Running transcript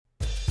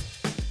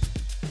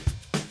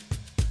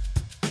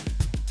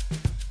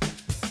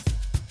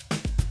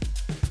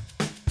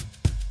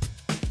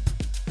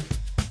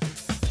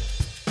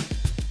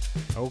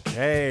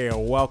Okay,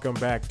 welcome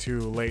back to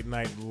Late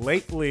Night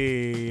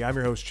Lately. I'm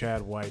your host,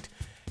 Chad White.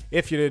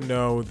 If you didn't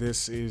know,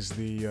 this is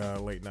the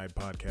Late Night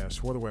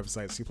Podcast for the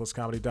website,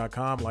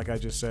 cpluscomedy.com. Like I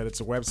just said,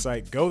 it's a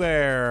website. Go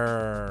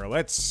there.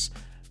 Let's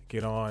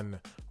get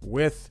on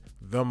with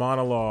the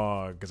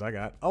monologue, because I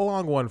got a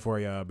long one for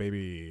you,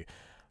 baby.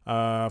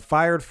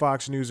 Fired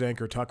Fox News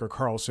anchor Tucker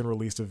Carlson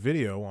released a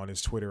video on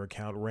his Twitter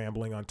account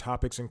rambling on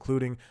topics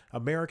including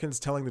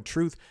Americans telling the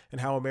truth and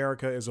how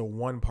America is a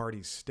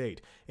one-party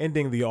state,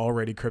 ending the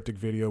already cryptic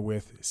video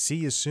with, "See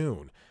you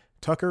soon."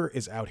 Tucker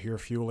is out here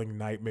fueling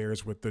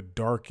nightmares with the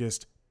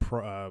darkest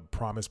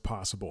promise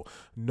possible.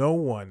 No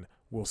one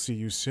will see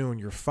you soon.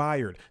 You're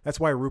fired. That's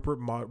why Rupert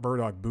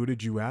Murdoch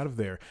booted you out of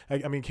there.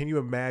 I mean, can you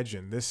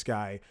imagine this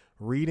guy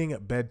reading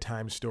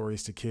bedtime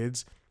stories to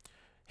kids?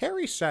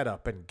 Harry sat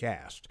up and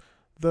gasped.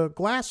 The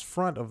glass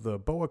front of the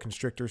boa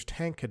constrictor's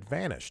tank had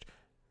vanished.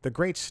 The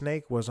great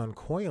snake was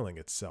uncoiling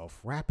itself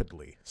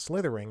rapidly,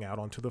 slithering out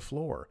onto the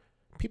floor.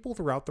 People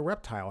throughout the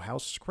reptile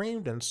house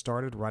screamed and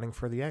started running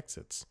for the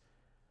exits.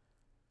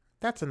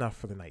 That's enough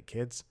for the night,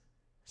 kids.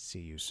 See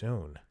you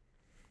soon.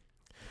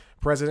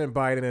 President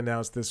Biden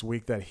announced this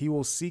week that he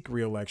will seek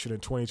re-election in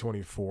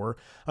 2024.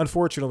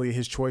 Unfortunately,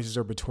 his choices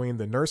are between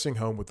the nursing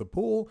home with the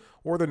pool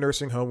or the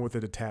nursing home with the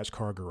detached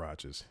car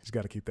garages. He's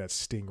got to keep that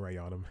stingray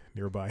on him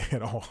nearby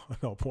at all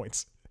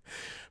points.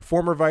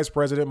 Former Vice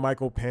President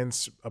Michael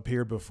Pence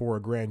appeared before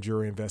a grand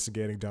jury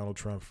investigating Donald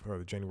Trump for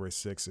the January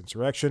 6th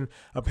insurrection.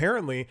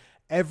 Apparently,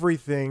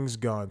 everything's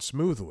gone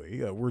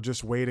smoothly. We're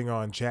just waiting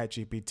on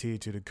ChatGPT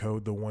to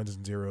decode the ones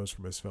and zeros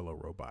from his fellow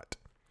robot.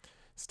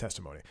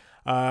 Testimony.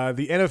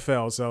 The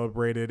NFL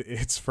celebrated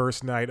its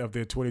first night of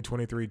the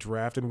 2023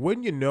 draft, and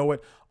wouldn't you know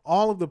it,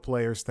 all of the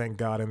players thanked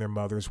God and their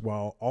mothers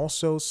while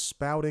also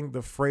spouting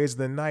the phrase of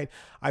the night,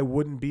 "I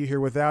wouldn't be here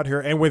without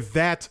her." And with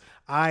that,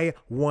 I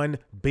won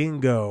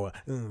bingo.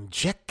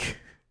 Check.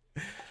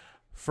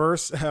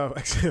 First,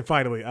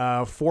 finally,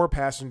 4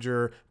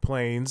 passenger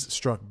planes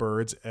struck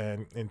birds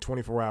in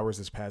 24 hours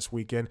this past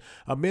weekend.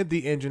 Amid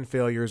the engine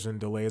failures and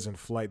delays in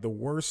flight, the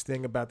worst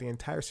thing about the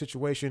entire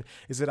situation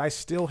is that I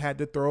still had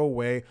to throw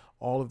away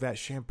all of that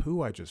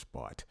shampoo I just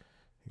bought.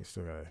 You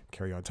still got to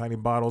carry on tiny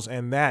bottles.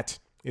 And that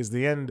is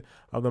the end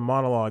of the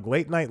monologue.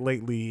 Late Night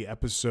Lately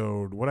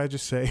episode, what did I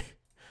just say?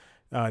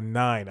 9.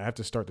 I have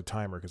to start the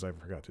timer because I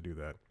forgot to do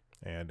that.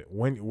 And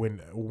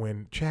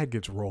when Chad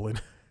gets rolling,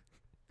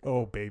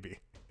 oh, baby.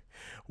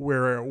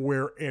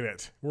 We're in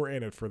it. We're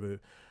in it for the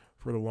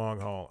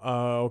long haul.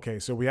 Okay,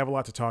 so we have a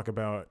lot to talk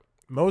about.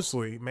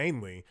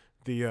 Mainly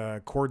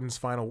the Corden's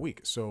final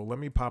week. So let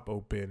me pop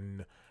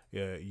open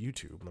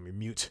YouTube. Let me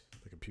mute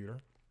the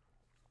computer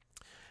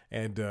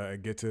and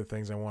get to the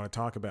things I want to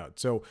talk about.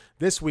 So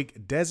this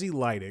week, Desi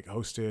Lydic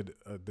hosted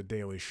The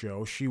Daily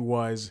Show. She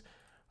was,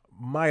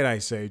 might I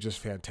say, just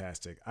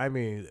fantastic. I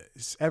mean,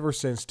 ever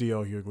since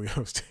D.L. Hughley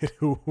hosted,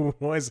 who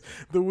was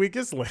the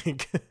weakest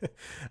link,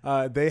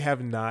 they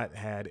have not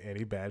had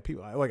any bad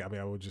people. I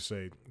would just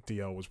say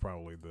D.L. was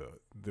probably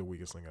the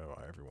weakest link out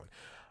of everyone.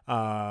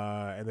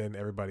 And then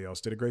everybody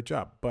else did a great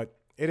job. But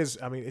it's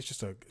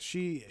just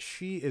she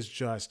is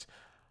just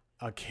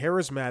a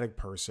charismatic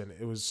person.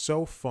 It was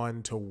so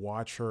fun to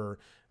watch her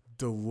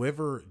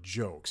deliver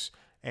jokes.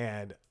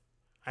 And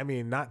I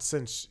mean, not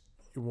since...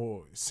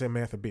 Well,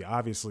 Samantha Bee,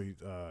 obviously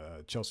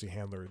Chelsea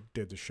Handler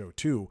did the show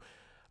too,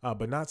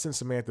 but not since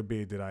Samantha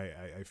Bee did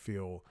I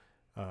feel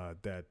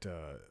that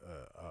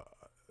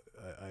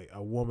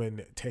a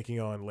woman taking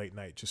on late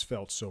night just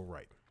felt so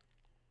right.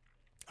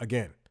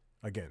 Again,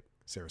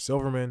 Sarah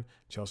Silverman,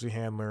 Chelsea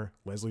Handler,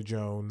 Leslie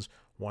Jones,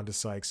 Wanda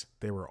Sykes,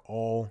 they were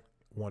all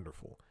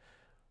wonderful.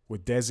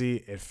 With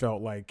Desi, it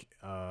felt like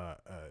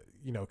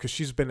because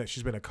she's been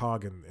a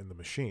cog in the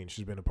machine.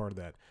 She's been a part of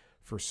that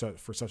for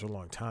such a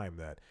long time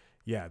that.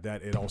 Yeah,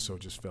 that it also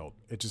just felt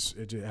it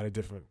had a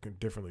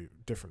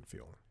different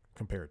feel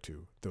compared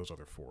to those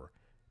other 4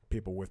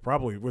 people with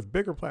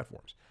bigger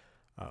platforms.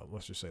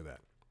 Let's just say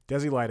that.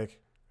 Desi Lydic,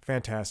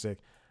 fantastic.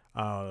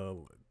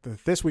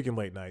 This week in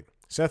late night,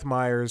 Seth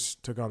Meyers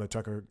took on the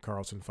Tucker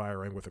Carlson fire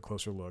ring with a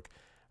closer look,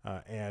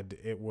 and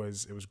it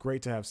was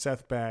great to have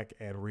Seth back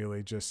and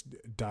really just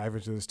dive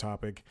into this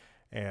topic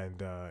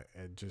and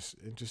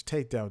just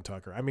take down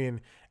Tucker. I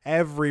mean,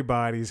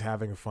 everybody's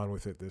having fun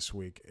with it this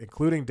week,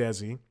 including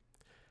Desi.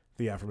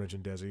 The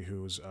aforementioned Desi,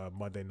 whose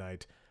Monday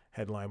night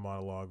headline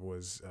monologue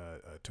was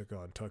took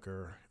on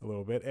Tucker a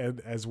little bit, and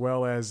as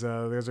well as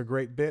there's a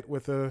great bit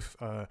with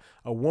a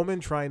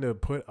woman trying to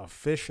put a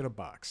fish in a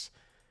box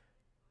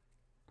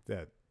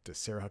that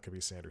Sarah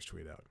Huckabee Sanders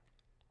tweeted out.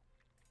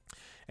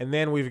 And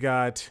then we've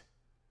got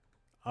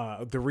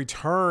the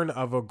return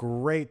of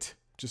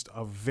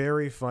a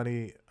very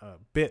funny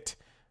bit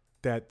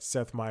that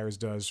Seth Meyers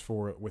does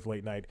with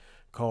late night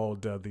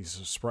called the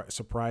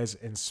surprise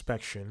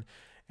inspection.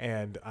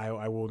 And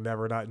I will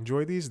never not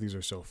enjoy these. These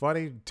are so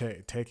funny.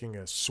 Taking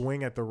a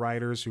swing at the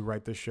writers who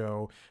write the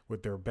show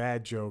with their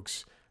bad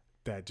jokes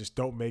that just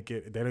don't make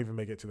it. They don't even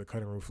make it to the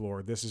cutting room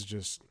floor. This is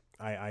just,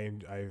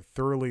 I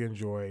thoroughly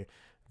enjoy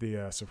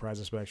the surprise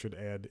inspection.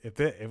 And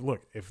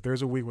if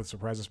there's a week with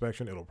surprise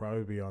inspection, it'll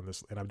probably be on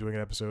this. And I'm doing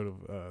an episode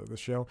of this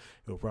show.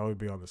 It'll probably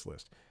be on this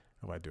list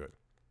if I do it.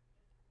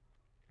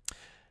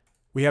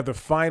 We have the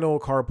final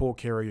carpool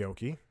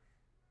karaoke.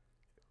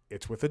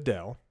 It's with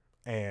Adele,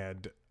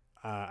 and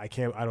I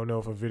don't know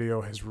if a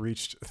video has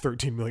reached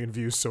 13 million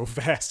views so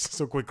fast,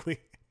 so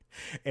quickly,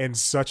 in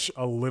such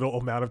a little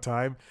amount of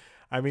time.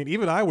 I mean,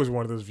 even I was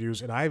one of those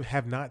views, and I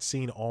have not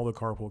seen all the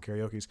carpool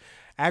karaokes.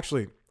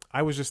 Actually,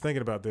 I was just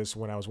thinking about this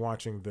when I was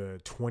watching the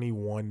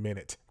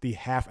 21-minute, the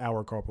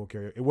half-hour carpool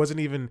karaoke. It was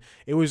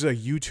a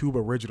YouTube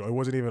original. It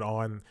wasn't even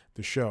on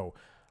the show.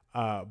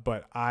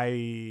 But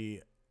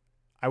when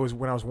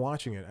I was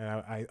watching it,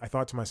 and I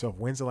thought to myself,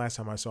 when's the last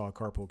time I saw a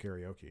carpool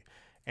karaoke?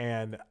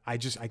 And I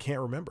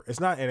can't remember. It's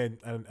not,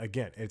 and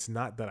again, it's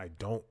not that I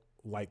don't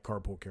like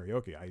carpool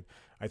karaoke.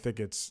 I think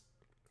it's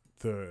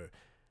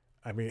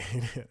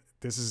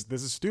this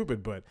is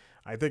stupid, but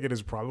I think it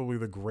is probably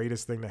the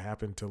greatest thing to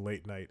happen to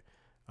late night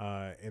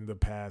in the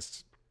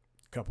past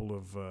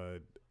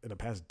in the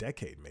past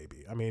decade,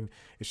 maybe. I mean,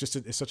 it's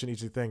such an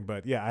easy thing,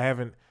 but yeah,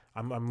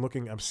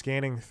 I'm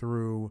scanning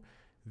through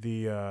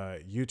the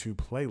YouTube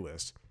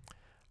playlist.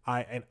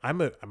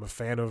 I'm a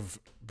fan of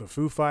the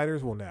Foo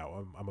Fighters. Well,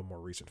 now I'm a more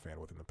recent fan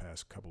within the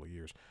past couple of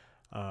years.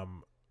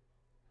 I'm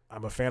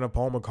a fan of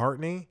Paul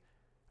McCartney.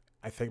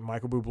 I think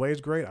Michael Bublé is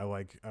great. I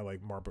like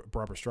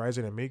Barbra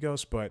Streisand and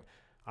Migos, but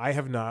I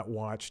have not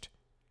watched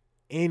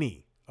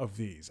any of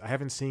these. I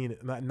haven't seen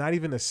not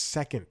even a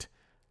second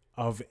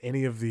of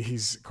any of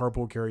these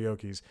carpool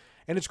karaokes.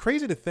 And it's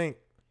crazy to think.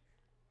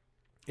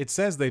 It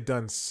says they've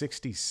done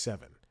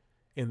 67.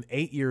 In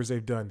 8 years,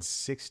 they've done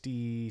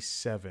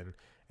 67,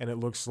 and it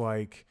looks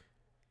like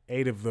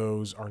 8 of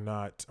those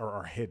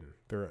are hidden.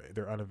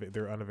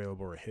 They're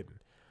unavailable or hidden.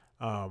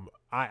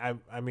 I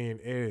mean,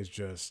 it is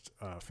just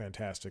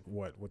fantastic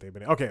what they've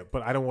been. Okay,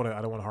 but I don't want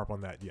to harp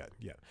on that yet.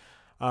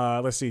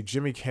 Let's see.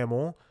 Jimmy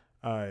Kimmel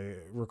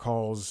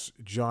recalls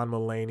John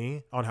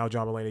Mulaney on how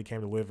John Mulaney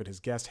came to live at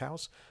his guest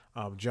house.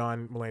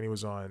 John Mulaney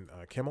was on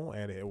Kimmel,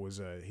 and it was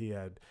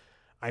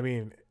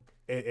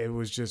it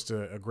was just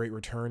a great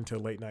return to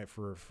late night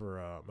for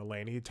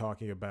Mulaney,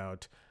 talking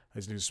about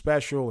his new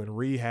special and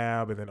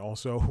rehab, and then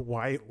also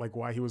why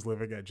he was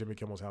living at Jimmy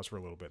Kimmel's house for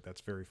a little bit.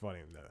 That's very funny.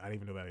 I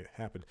didn't even know that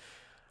happened.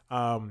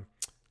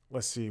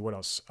 Let's see what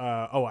else.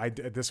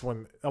 This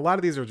one. A lot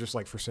of these are just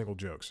like for single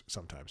jokes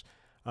sometimes.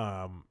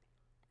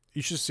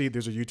 You should see.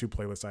 There's a YouTube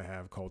playlist I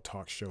have called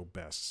Talk Show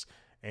Bests,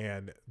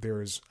 and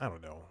there's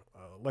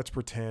let's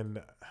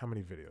pretend how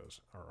many videos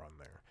are on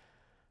there.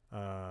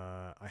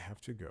 I have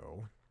to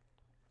go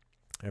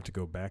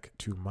back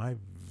to my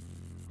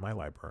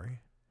library,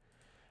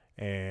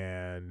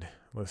 and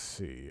let's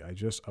see. I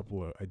just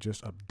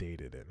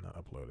updated it, not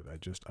uploaded. I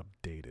just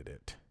updated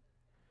it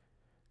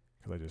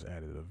because I just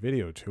added a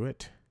video to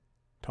it.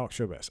 Talk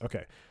Show Best.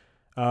 Okay.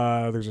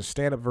 There's a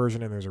stand-up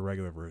version and there's a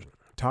regular version.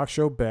 Talk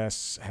Show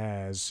Best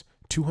has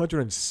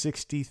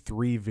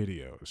 263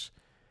 videos,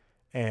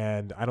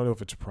 and I don't know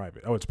if it's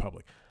private. Oh, it's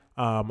public.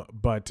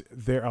 But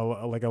there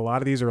are like a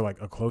lot of these are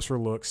like a closer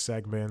look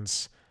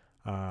segments.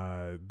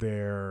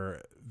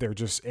 They're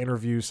just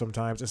interviews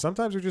sometimes, and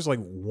sometimes they're just like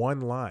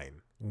one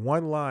line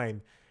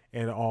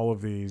in all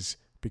of these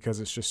because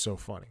it's just so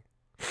funny.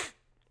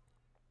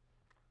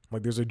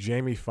 Like there's a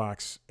Jamie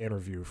Foxx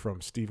interview from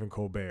Stephen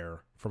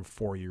Colbert from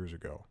 4 years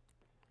ago.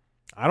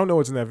 I don't know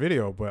what's in that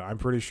video, but I'm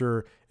pretty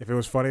sure if it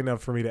was funny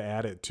enough for me to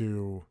add it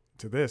to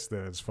this,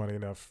 then it's funny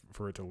enough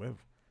for it to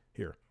live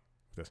here.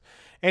 This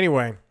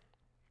anyway.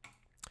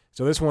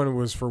 So this one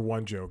was for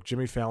one joke.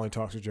 Jimmy Fallon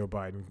talks to Joe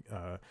Biden.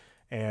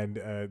 And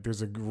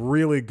there's a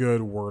really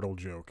good Wordle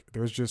joke.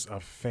 There's just a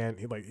fan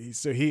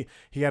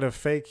he had a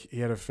fake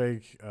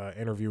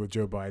interview with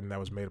Joe Biden that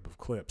was made up of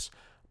clips,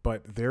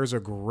 but there's a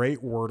great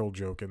Wordle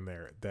joke in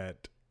there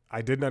that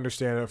I didn't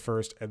understand at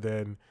first, and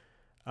then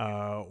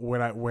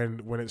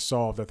when it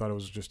solved, I thought it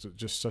was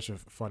just such a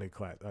funny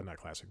not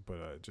classic,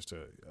 but just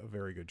a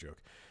very good joke.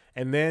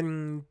 And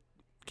then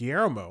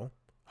Guillermo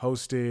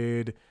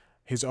hosted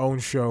his own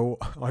show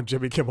on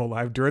Jimmy Kimmel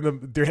Live during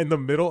the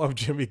middle of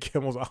Jimmy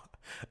Kimmel's.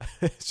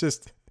 It's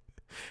just,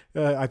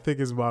 I think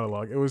his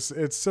monologue.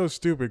 It's so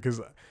stupid because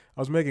I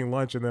was making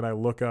lunch and then I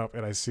look up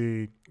and I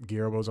see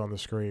Guillermo's on the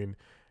screen,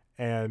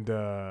 and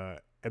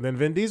then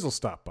Vin Diesel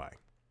stopped by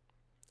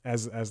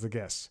as the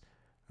guest,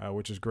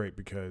 which is great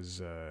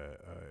because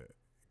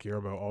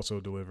Guillermo also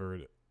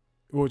delivered,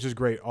 which is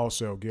great.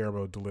 Also,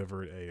 Guillermo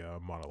delivered a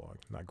monologue.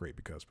 Not great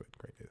because, but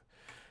great.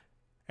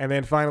 And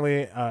then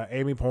finally,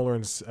 Amy Poehler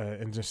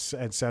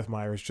and Seth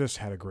Meyers just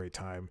had a great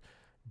time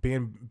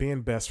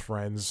being best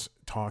friends,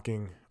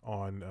 talking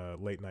on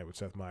Late Night with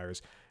Seth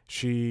Meyers.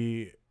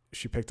 She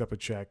picked up a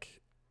check,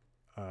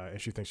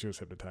 and she thinks she was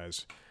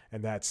hypnotized,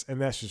 and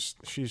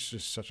she's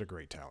just such a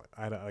great talent.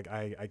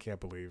 I can't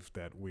believe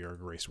that we are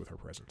graced with her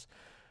presence,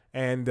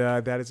 and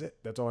that is it.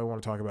 That's all I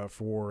want to talk about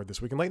for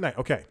this week in Late Night.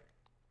 Okay,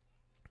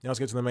 now let's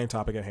get to the main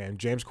topic at hand.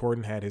 James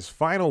Corden had his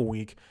final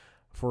week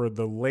for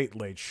the Late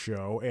Late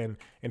Show. And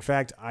in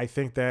fact, I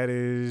think that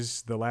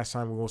is the last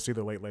time we will see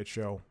the Late Late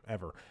Show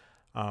ever,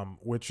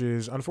 which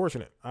is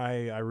unfortunate.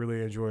 I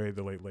really enjoy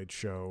the Late Late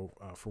Show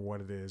for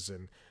what it is.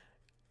 And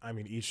I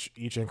mean,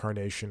 each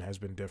incarnation has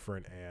been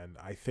different. And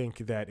I think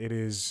that it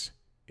is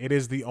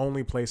the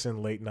only place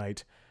in late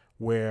night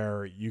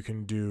where you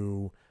can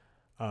do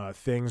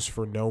things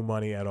for no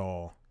money at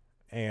all.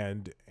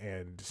 And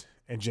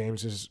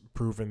James has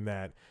proven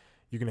that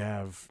you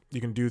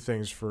can do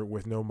things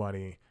with no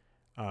money,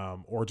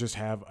 or just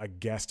have a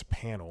guest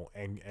panel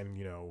and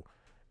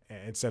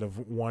instead of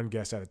one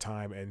guest at a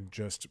time, and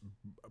just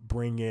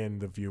bring in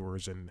the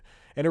viewers, and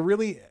it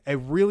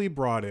really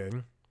brought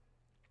in,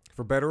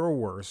 for better or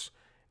worse,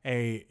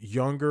 a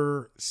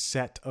younger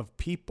set of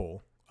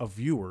people, of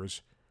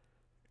viewers,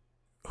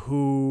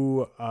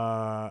 who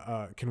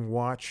can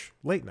watch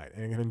late night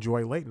and can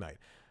enjoy late night.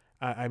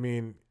 I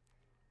mean,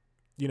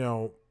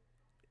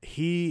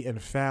 he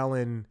and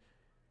Fallon,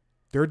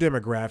 their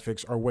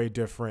demographics are way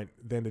different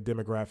than the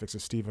demographics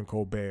of Stephen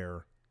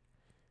Colbert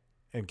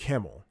and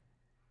Kimmel,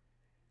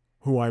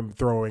 who I'm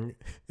throwing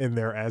in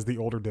there as the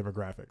older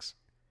demographics.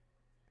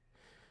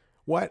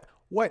 What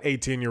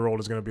 18-year-old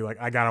is going to be like,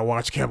 I got to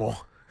watch Kimmel?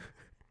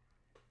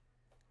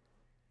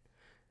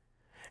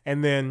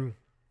 And then,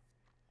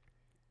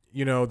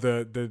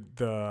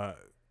 the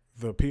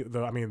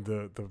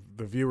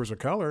viewers of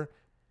color,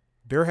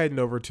 they're heading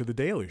over to the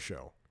Daily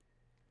Show.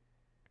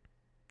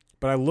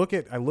 But I look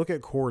at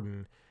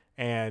Corden,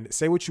 and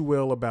say what you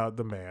will about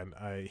the man.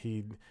 I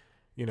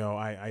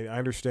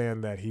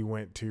understand that he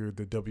went to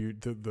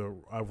the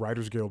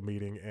Writers Guild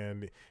meeting,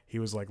 and he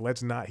was like,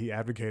 he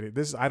advocated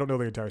this. I don't know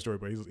the entire story,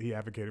 but he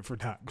advocated for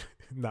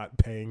not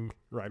paying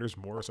writers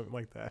more or something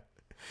like that,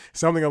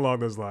 something along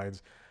those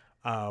lines.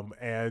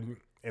 And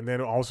then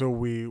also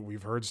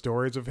we've heard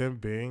stories of him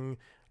being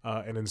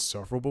an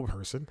insufferable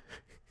person,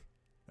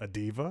 a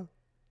diva.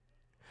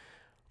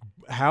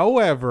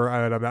 However,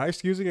 I'm not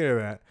excusing any of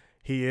that.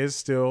 He is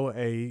still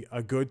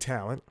a good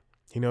talent.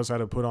 He knows how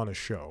to put on a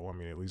show. I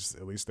mean, at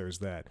least there's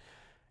that.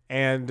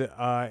 And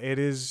it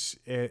is.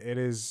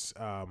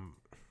 I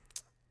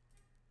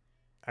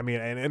mean,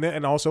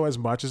 and also, as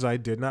much as I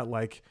did not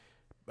like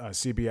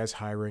CBS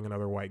hiring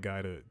another white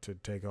guy to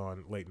take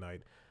on late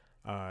night,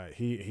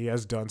 he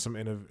has done some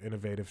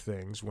innovative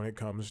things when it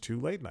comes to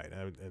late night,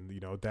 and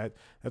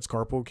that's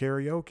carpool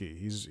karaoke.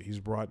 He's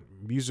brought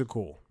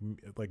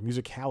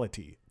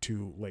musicality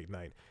to late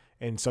night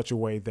in such a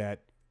way that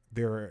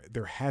there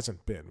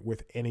hasn't been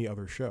with any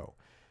other show.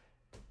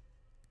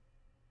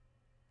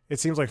 It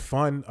seems like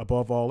fun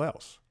above all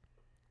else.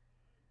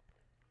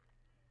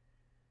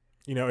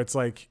 It's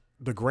like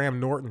the Graham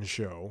Norton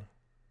show,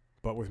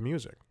 but with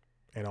music,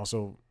 and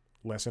also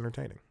less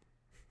entertaining.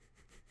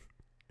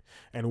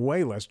 And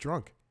way less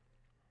drunk.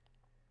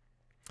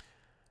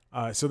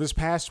 So this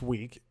past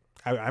week,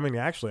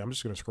 actually, I'm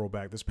just going to scroll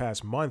back. These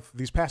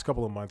past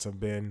couple of months have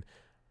been,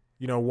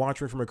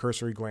 watching from a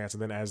cursory glance,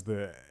 and then as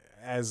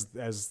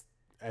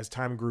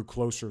time grew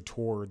closer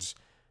towards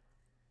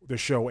the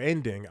show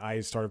ending, I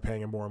started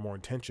paying more and more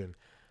attention.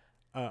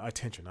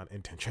 Attention, not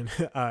intention.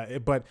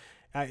 But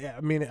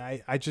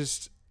I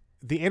just.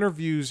 The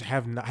interviews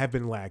have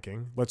been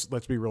lacking. Let's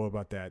be real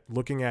about that.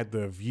 Looking at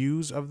the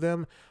views of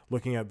them,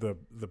 looking at the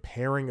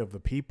pairing of the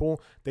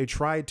people, they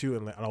tried to,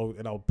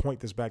 and I'll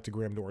point this back to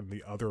Graham Norton,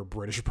 the other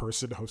British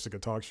person hosting a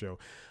talk show.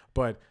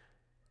 But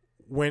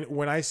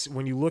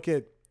when you look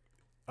at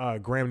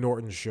Graham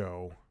Norton's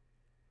show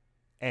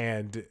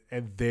and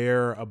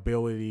their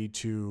ability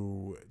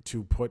to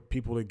put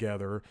people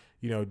together,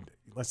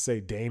 let's say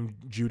Dame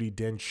Judi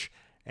Dench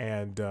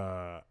and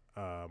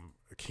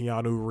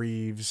Keanu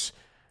Reeves.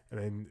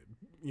 And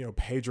then,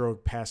 Pedro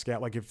Pascal,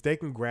 like if they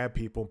can grab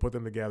people and put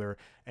them together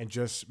and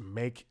just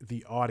make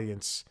the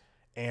audience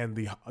and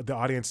the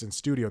audience in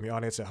studio and the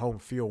audience at home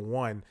feel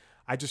one,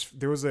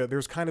 there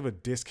was kind of a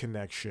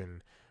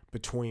disconnection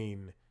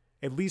between,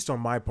 at least on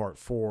my part,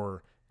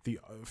 for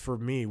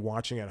me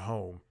watching at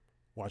home,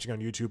 watching on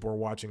YouTube or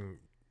watching,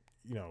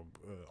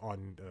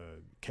 on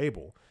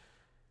cable,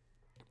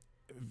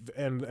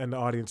 and the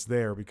audience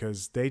there,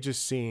 because they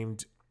just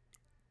seemed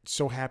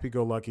so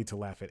happy-go-lucky to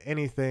laugh at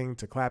anything,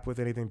 to clap with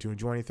anything, to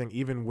enjoy anything.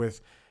 Even with,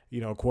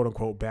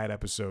 quote-unquote bad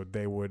episode,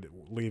 they would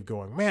leave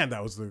going, man,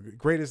 that was the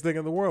greatest thing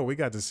in the world. We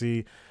got to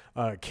see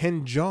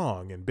Ken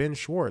Jeong and Ben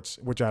Schwartz,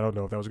 which I don't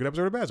know if that was a good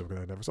episode or bad episode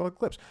because I never saw the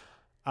clips.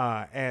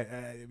 But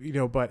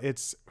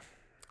it's,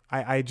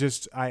 I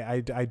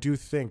do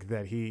think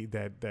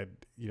that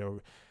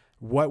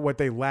what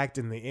they lacked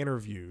in the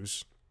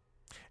interviews,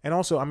 and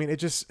also,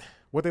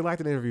 what they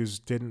lacked in the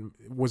interviews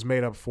was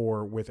made up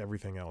for with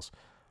everything else.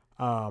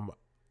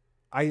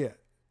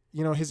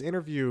 His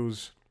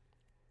interviews,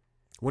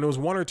 when it was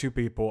one or two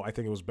people, I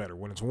think it was better.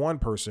 When it's one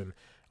person,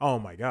 oh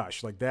my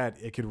gosh, like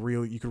that, you could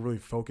really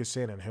focus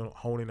in and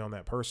hone in on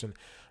that person.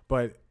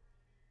 But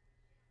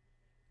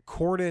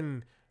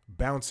Corden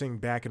bouncing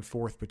back and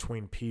forth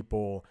between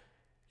people,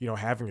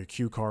 having a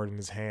cue card in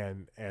his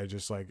hand and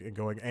just like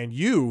going, and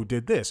you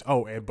did this.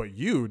 Oh, but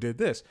you did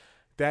this.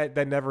 that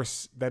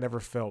never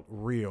felt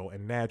real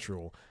and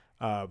natural.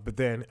 But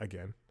then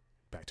again,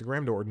 back to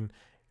Graham Norton,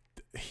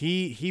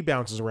 he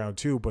bounces around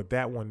too, but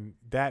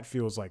that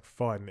feels like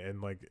fun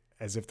and like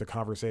as if the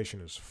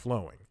conversation is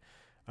flowing.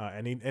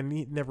 And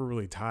he never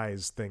really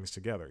ties things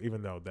together,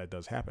 even though that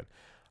does happen.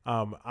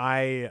 What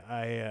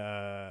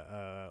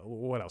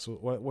else?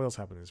 What else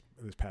happened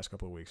this past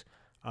couple of weeks?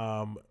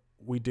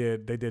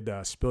 They did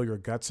Spill Your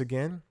Guts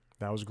again.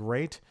 That was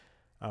great.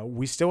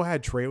 We still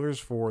had trailers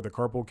for the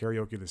Carpool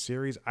Karaoke the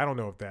series. I don't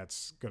know if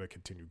that's going to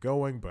continue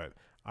going, but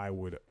I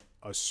would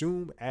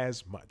assume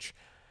as much.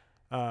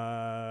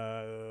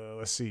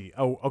 Let's see.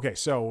 Oh, okay.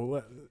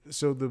 So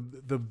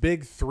the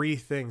big three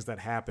things that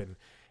happened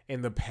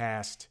in the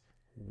past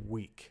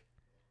week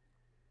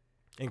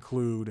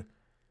include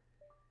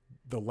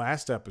the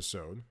last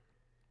episode,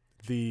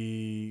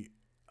 the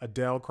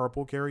Adele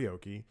Carpool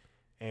Karaoke,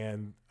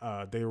 and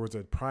there was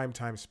a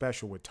primetime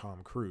special with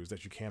Tom Cruise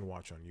that you can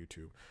watch on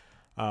YouTube,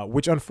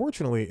 which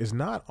unfortunately is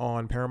not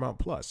on Paramount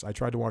Plus. I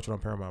tried to watch it on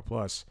Paramount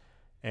Plus,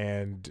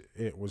 and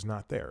it was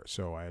not there,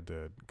 so I had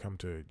to come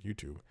to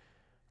YouTube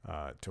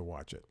to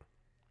watch it,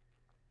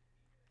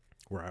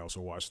 where I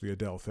also watched the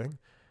Adele thing,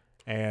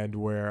 and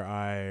where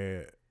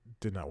I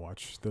did not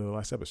watch the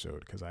last episode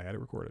because I had it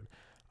recorded.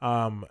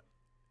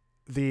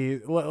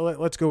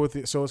 Let's go with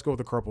the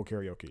Carpool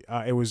Karaoke.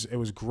 It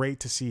was great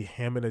to see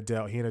him and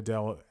Adele. He and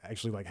Adele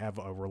actually like have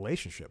a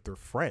relationship. They're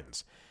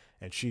friends,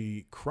 and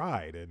she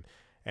cried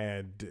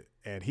and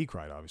he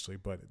cried obviously,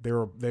 but they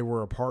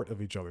were a part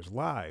of each other's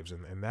lives,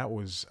 and that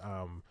was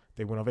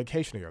they went on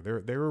vacation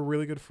together. They were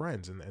really good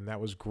friends, and that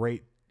was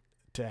great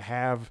to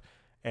have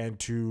and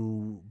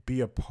to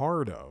be a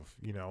part of.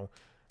 You know,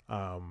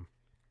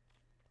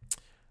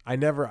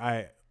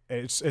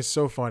 It's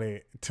so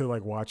funny to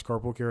like watch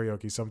Carpool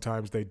Karaoke.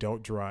 Sometimes they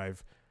don't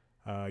drive.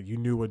 You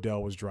knew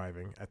Adele was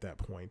driving at that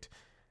point.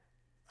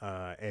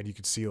 And you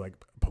could see like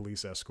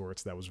police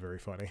escorts. That was very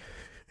funny.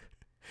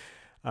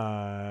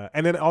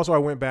 And then also I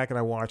went back and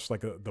I watched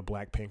like the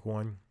Blackpink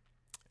one.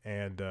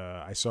 And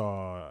I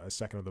saw a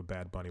second of the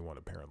Bad Bunny one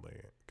apparently,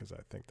 because I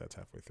think that's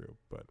halfway through.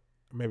 But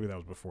maybe that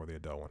was before the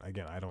Adele one.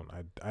 Again,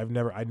 I've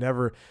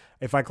never,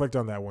 if I clicked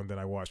on that one, then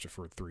I watched it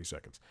for 3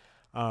 seconds.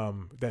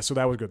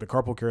 That was good. The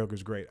Carpool Karaoke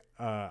was great.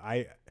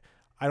 I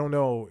don't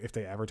know if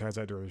they advertised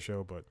that during the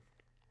show, but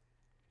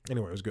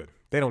anyway, it was good.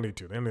 They don't need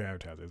to. They don't need to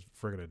advertise it. It's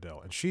friggin'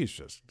 Adele, and she's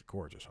just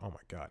gorgeous. Oh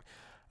my god.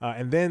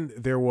 And then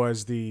there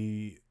was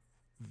the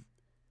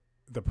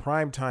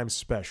primetime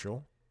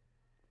special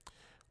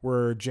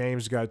where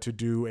James got to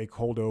do a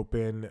cold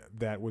open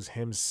that was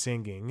him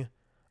singing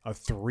a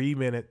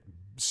 3-minute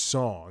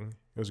song.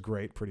 It was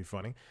great, pretty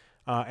funny.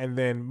 And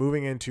then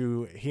moving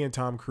into, he and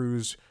Tom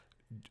Cruise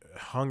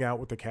hung out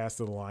with the cast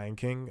of The Lion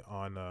King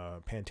on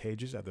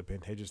Pantages at the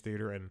Pantages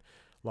Theater in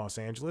Los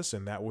Angeles,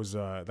 and that was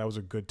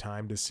a good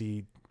time to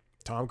see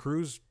Tom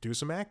Cruise do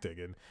some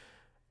acting.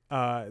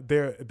 And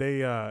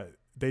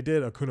they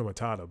did Hakuna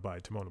Matata by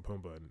Timon and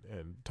Pumbaa,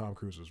 and Tom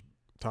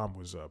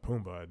was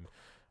Pumbaa, and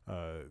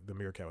the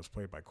meerkat was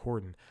played by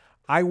Corden.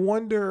 I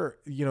wonder,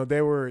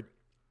 they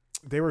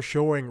were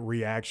showing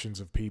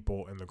reactions of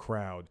people in the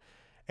crowd,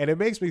 and it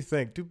makes me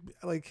think,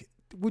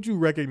 would you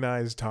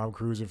recognize Tom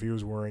Cruise if he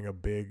was wearing a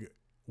big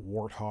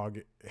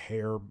warthog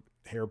hair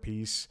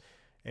piece,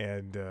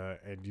 and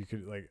you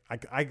could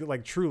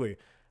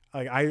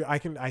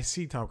I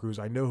see Tom Cruise,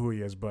 I know who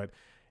he is, but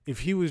if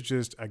he was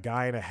just a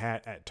guy in a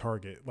hat at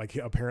Target, like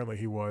apparently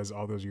he was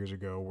all those years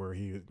ago, where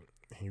he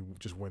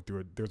just went through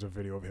it. There's a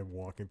video of him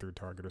walking through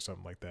Target or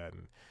something like that,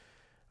 and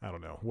I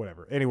don't know,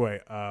 whatever. Anyway,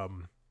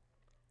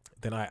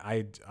 then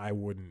I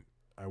wouldn't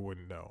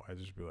know. I'd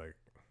just be like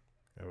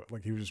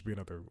he would just be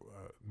another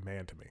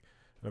man to me,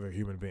 another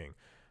human being.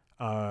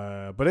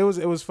 But it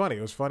was funny.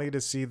 It was funny to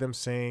see them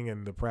sing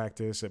and the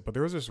practice. But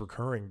there was this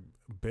recurring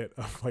bit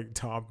of like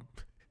Tom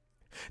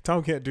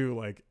can't do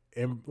like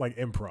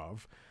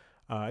improv.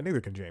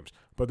 Neither can James.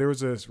 But there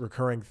was this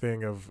recurring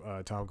thing of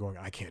Tom going,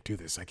 I can't do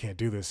this. I can't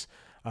do this.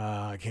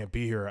 I can't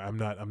be here. I'm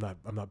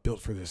not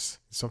built for this.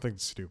 Something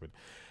stupid.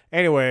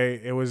 Anyway,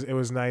 it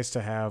was nice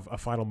to have a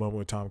final moment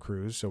with Tom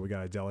Cruise. So we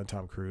got Adele and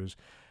Tom Cruise.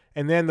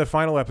 And then the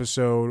final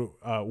episode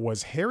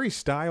was Harry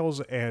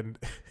Styles and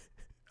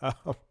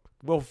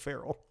Will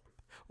Ferrell.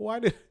 Why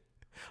do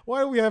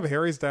we have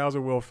Harry Styles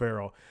and Will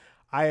Ferrell?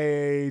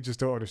 I just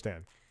don't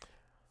understand.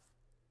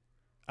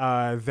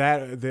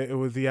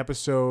 The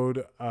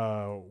episode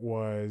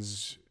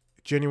was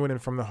genuine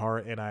and from the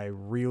heart, and I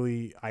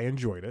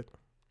enjoyed it.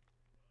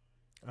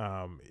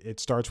 It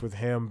starts with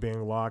him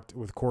being locked,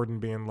 with Corden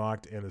being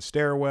locked in the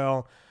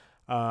stairwell.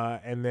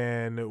 And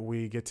then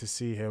we get to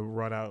see him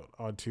run out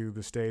onto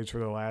the stage for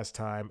the last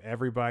time.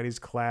 Everybody's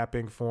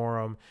clapping for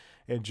him,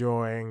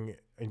 enjoying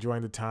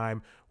the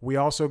time. We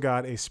also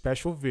got a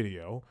special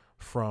video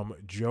from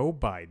Joe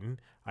Biden.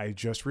 I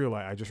just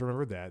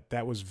remembered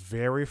that was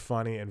very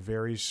funny and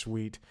very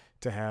sweet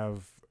to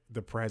have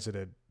the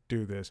president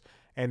do this.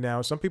 And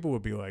now some people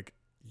would be like,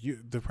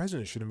 the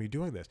president shouldn't be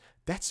doing this.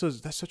 That's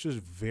such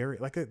a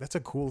that's a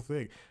cool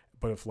thing.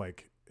 But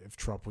if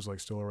Trump was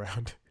still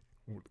around,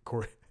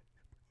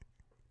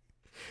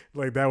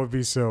 Like that would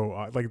be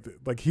so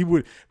like he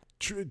would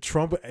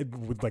Trump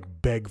would like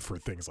beg for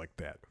things like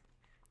that.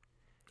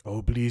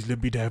 Oh, please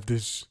let me have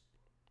this.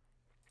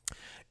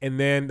 And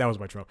then that was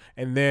my Trump.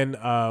 And then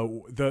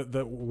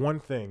the one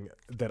thing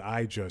that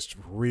I just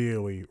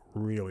really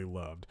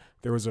loved,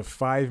 there was a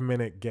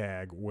 5-minute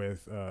gag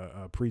with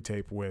a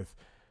pre-tape with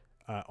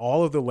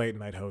all of the late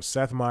night hosts: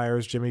 Seth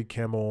Meyers, Jimmy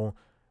Kimmel,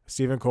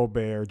 Stephen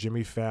Colbert,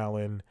 Jimmy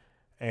Fallon,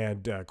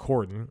 and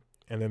Corden.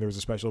 And then there was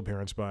a special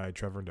appearance by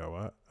Trevor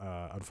Noah.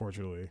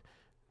 Unfortunately,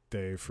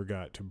 they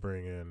forgot to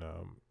bring in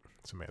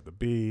Samantha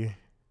Bee,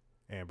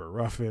 Amber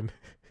Ruffin.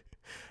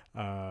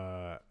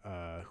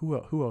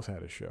 Who else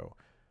had a show?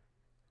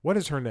 What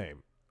is her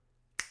name?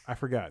 I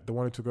forgot. The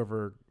one who took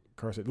over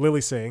Carson. Lily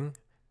Singh.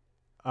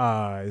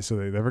 So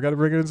they never got to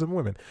bring in some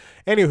women.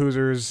 Any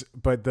Hoosers,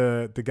 but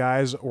the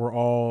guys were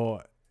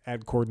all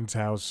at Corden's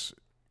house,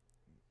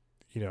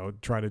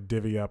 trying to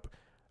divvy up.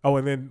 Oh,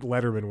 and then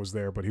Letterman was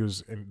there, but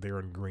they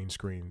were in green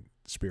screen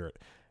spirit.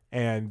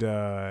 And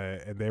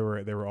they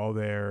were all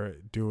there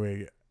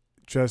doing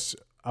just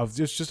a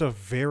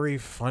very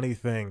funny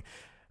thing.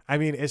 I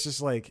mean, it's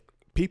just like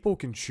people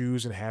can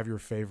choose and have your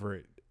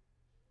favorite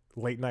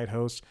late night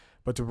hosts,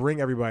 but to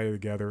bring everybody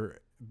together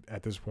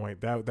at this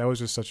point, that was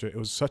just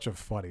such a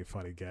funny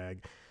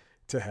gag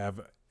to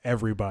have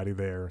everybody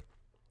there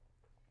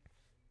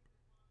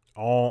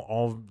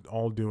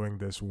all doing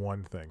this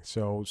one thing.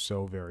 So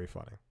very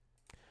funny.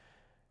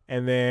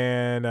 And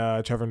then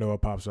Trevor Noah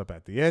pops up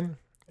at the end.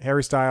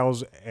 Harry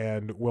Styles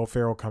and Will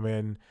Ferrell come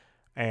in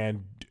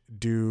and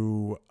they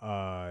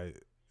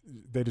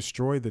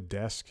destroy the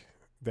desk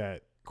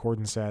that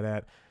Corden sat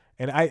at.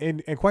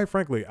 And quite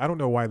frankly, I don't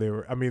know why they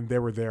were. I mean, they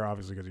were there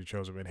obviously because he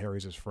chose them, and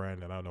Harry's his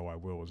friend, and I don't know why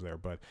Will was there.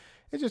 But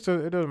it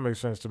doesn't make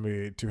sense to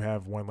me to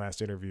have one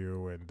last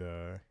interview and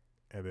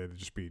then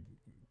just be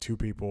two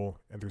people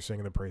and they're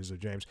singing the praises of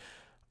James.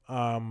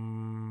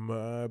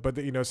 But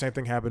same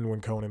thing happened when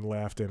Conan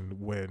left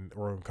when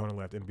Conan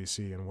left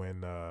NBC and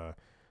when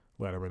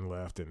Letterman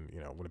left, and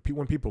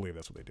when people leave,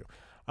 that's what they do.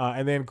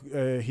 And then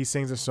he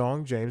sings a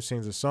song. James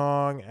sings a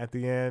song at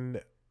the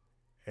end,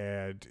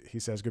 and he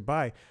says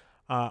goodbye.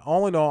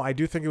 All in all, I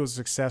do think it was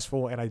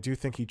successful, and I do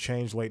think he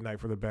changed late night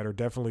for the better.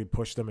 Definitely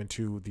pushed them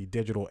into the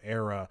digital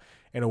era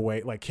in a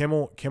way. Like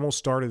Kimmel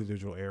started the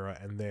digital era,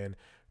 and then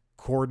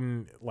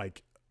Corden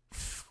like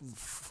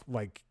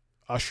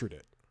ushered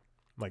it.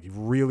 Like he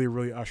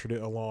really ushered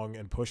it along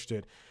and pushed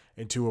it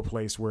into a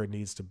place where it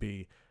needs to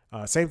be.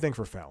 Same thing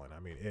for Fallon.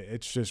 I mean,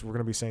 it's just we're going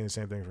to be saying the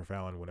same thing for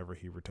Fallon whenever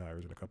he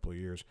retires in a couple of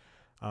years.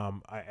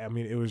 I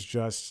mean,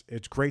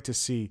 it's great to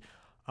see.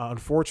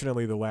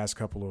 Unfortunately, the last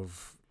couple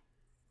of,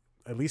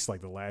 at least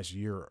like the last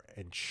year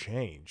and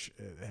change,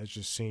 has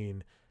just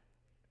seen.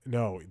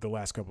 No, the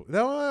last couple.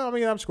 No, I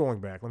mean, I'm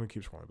scrolling back. Let me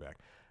keep scrolling back.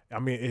 I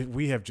mean,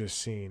 we have just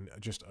seen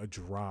just a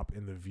drop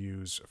in the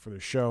views for the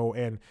show,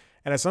 and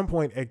at some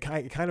point, it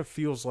kind of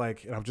feels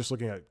like, and I'm just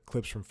looking at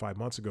clips from 5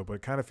 months ago, but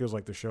it kind of feels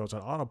like the show's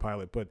on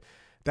autopilot. But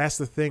that's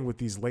the thing with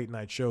these late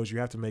night shows; you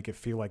have to make it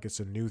feel like it's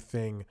a new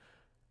thing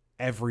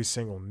every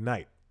single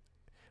night.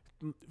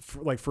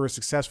 For a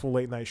successful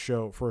late night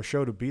show, for a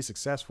show to be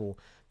successful,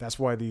 that's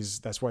why these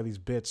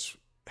bits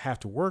have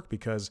to work,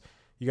 because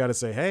you got to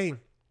say, hey,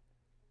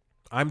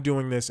 I'm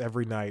doing this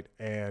every night,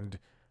 and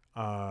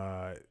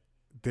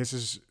this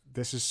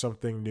is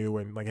something new,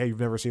 and like, hey, you've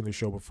never seen the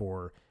show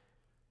before.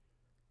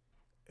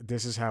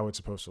 This is how it's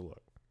supposed to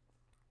look,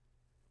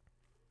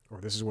 or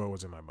this is what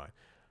was in my mind.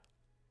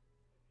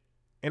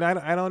 And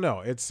I don't know.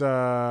 It's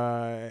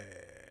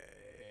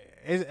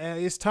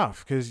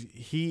tough because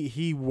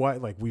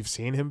we've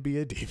seen him be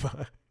a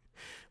diva.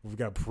 We've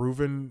got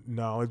proven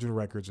knowledge and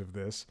records of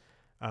this,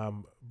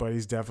 but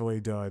he's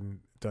definitely done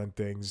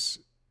things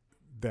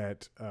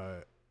that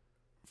are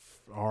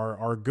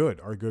good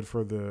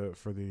for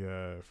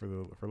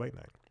late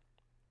night.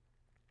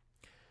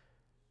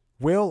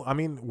 Will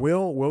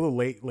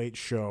the late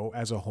show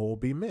as a whole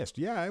be missed?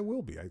 Yeah, it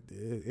will be.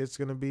 It's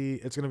gonna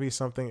be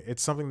something.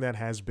 It's something that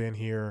has been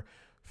here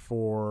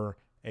for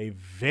a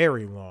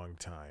very long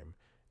time,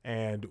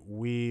 and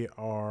we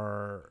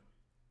are.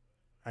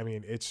 I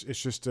mean, it's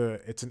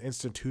an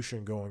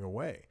institution going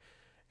away,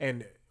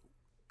 and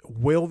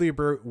will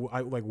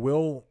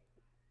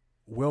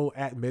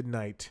at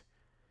midnight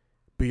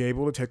be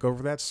able to take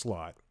over that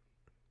slot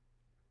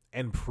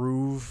and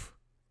prove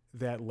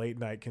that late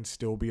night can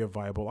still be a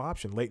viable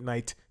option, late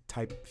night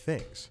type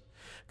things?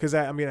 Because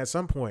at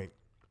some point,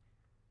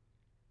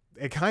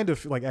 it kind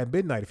of like at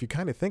midnight, if you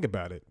kind of think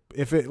about it,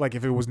 if it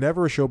was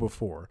never a show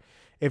before,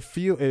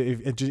 you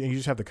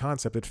just have the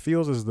concept, it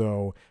feels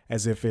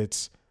as if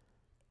it's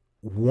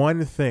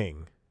one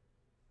thing,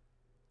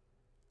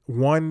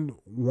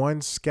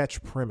 one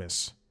sketch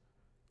premise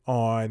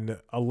on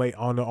a late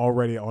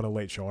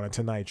show, on a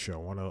Tonight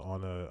Show, on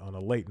a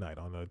late night,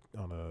 on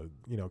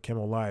a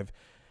Kimmel Live,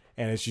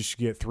 and it's just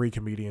you get three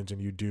comedians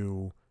and you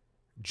do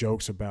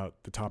jokes about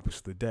the topics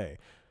of the day.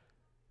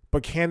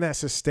 But can that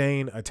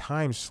sustain a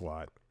time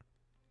slot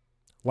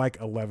like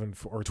 11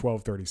 or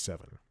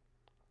 12:37?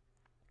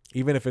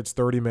 even if it's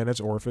 30 minutes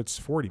or if it's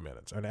 40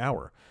 minutes, an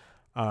hour.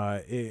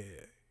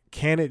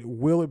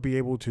 Will it be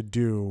able to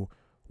do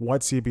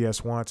what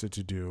CBS wants it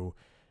to do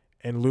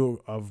in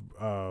lieu of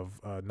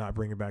not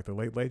bringing back the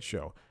Late Late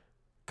Show?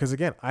 Because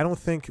again, I don't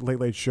think Late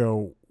Late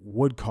Show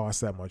would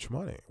cost that much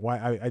money.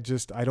 Why?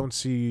 I don't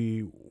see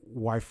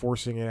why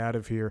forcing it out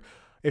of here.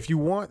 If you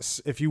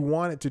want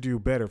it to do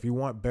better, if you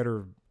want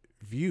better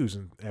views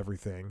and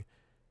everything,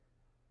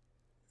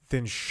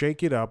 then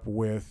shake it up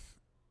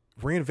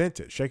reinvent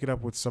it. Shake it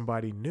up with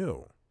somebody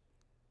new.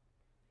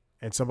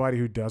 And somebody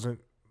who doesn't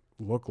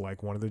look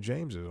like one of the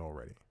Jameses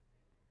already.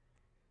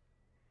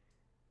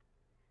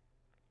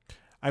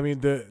 I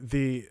mean,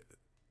 the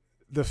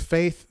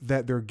faith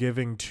that they're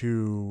giving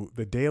to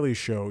The Daily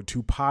Show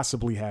to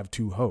possibly have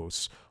two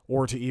hosts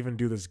or to even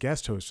do this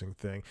guest hosting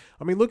thing.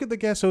 I mean, look at the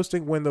guest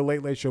hosting when the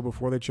Late Late Show,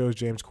 before they chose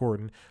James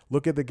Corden,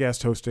 look at the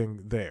guest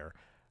hosting there.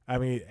 I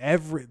mean,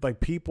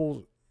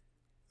 people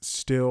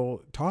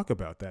still talk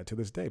about that to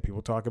this day.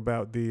 People talk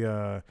about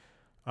the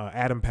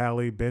Adam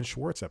Pally, Ben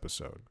Schwartz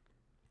episode.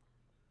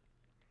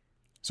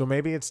 So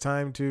maybe it's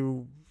time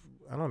to,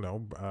 I don't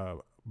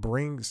know,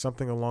 bring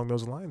something along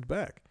those lines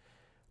back.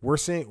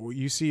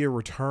 You see a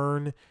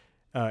return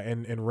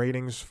in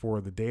ratings for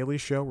The Daily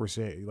Show. We're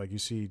saying, like, you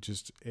see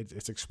just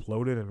it's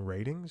exploded in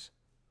ratings.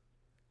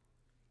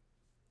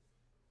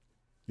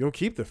 You'll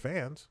keep the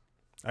fans,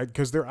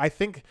 because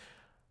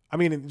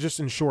just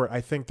in short,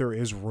 I think there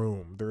is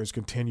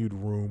continued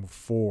room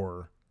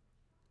for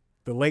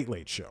The Late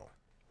Late Show.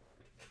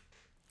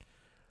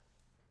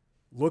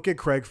 Look at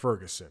Craig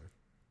Ferguson.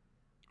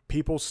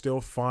 People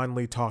still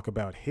fondly talk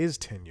about his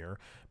tenure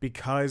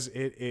because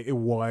it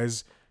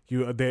was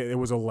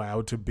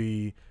allowed to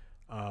be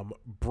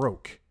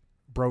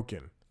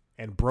broken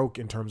in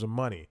terms of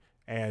money,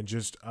 and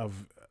just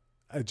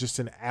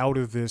an out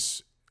of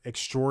this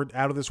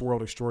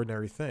world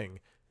extraordinary thing,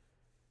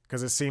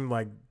 because it seemed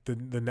like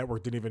the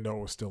network didn't even know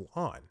it was still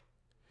on,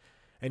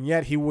 and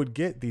yet he would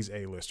get these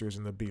A-listers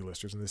and the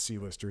B-listers and the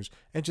C-listers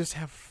and just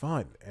have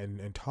fun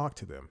and talk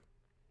to them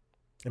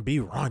and be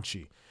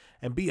raunchy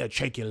and be a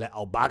cheeky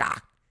little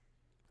bugger.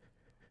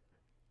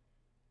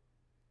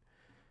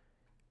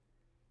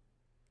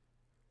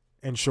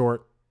 In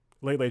short,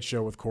 Late Late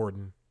Show with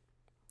Corden,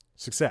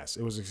 success.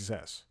 It was a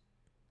success.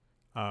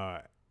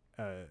 And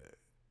I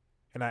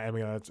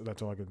mean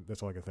that's all I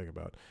can think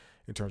about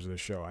in terms of this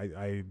show.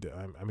 I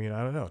mean,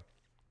 I don't know.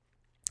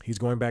 He's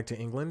going back to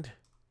England,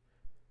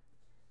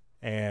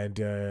 and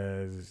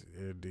he's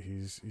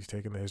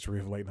taking the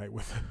history of Late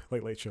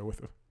Late Show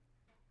with him.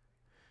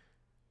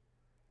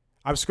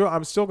 I'm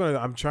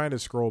trying to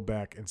scroll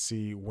back and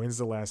see when's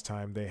the last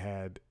time they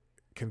had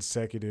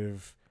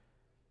consecutive,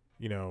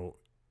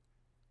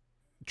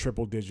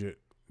 triple-digit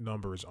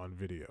numbers on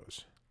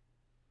videos.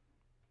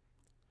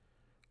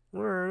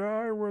 When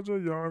I was a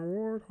young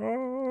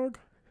warthog.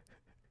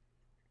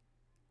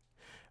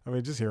 I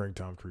mean, just hearing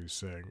Tom Cruise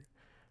sing.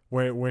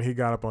 When he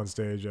got up on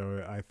stage,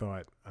 I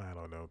thought, I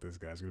don't know if this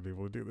guy's going to be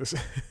able to do this.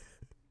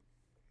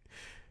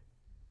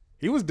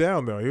 He was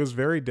down, though. He was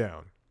very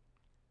down.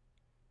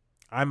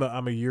 I'm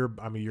a year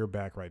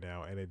back right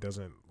now, and it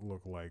doesn't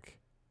look like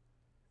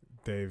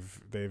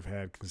they've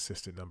had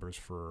consistent numbers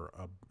for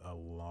a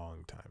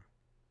long time.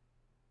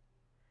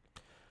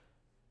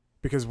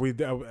 Because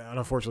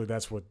unfortunately,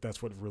 that's what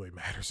really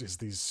matters, is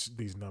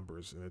these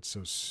numbers, and it's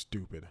so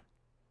stupid.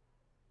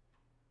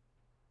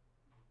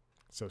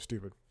 So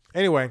stupid.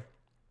 Anyway,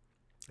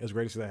 it was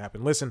great to see that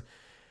happen. Listen,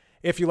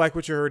 if you like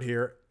what you heard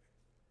here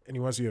and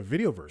you want to see a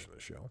video version of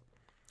the show,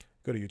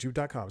 go to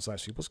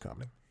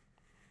youtube.com/CPlusComedy.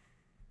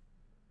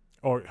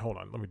 Or hold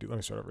on, let me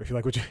start over. If you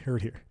like what you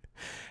heard here,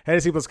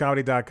 head to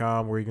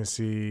cpluscomedy.com, where you can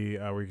see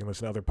where you can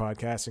listen to other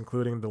podcasts,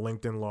 including the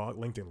LinkedIn Logs,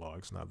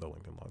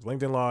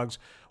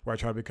 where I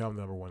try to become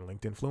the number one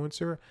LinkedIn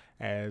influencer,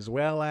 as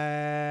well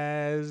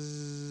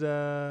as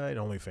an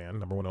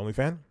number one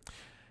OnlyFan.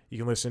 You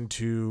can listen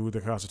to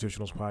the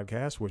Constitutionals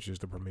podcast, which is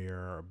the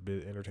premier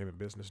entertainment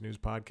business news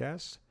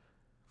podcast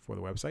for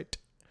the website.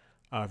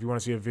 If you want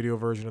to see a video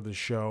version of the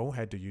show,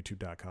 head to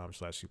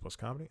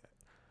youtube.com/cpluscomedy.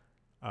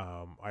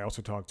 I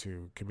also talk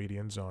to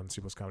comedians on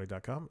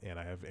cpluscomedy.com, and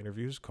I have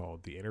interviews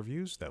called The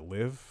Interviews that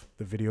live,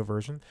 the video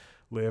version,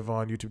 live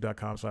on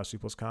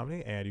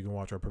youtube.com/cpluscomedy, and you can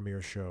watch our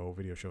premiere show,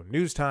 video show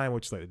News Time,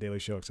 which is like The Daily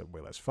Show, except way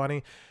less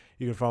funny.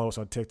 You can follow us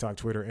on TikTok,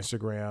 Twitter,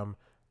 Instagram,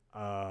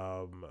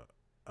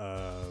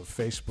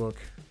 Facebook,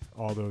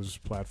 all those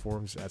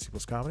platforms at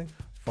cpluscomedy.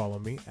 Follow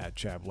me at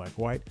Chad Black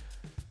White.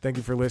 Thank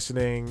you for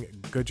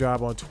listening. Good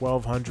job on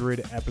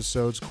 1,200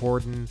 episodes,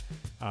 Corden.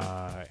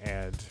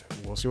 And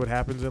we'll see what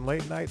happens in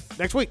Late Night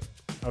next week.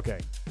 Okay.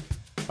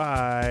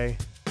 Bye.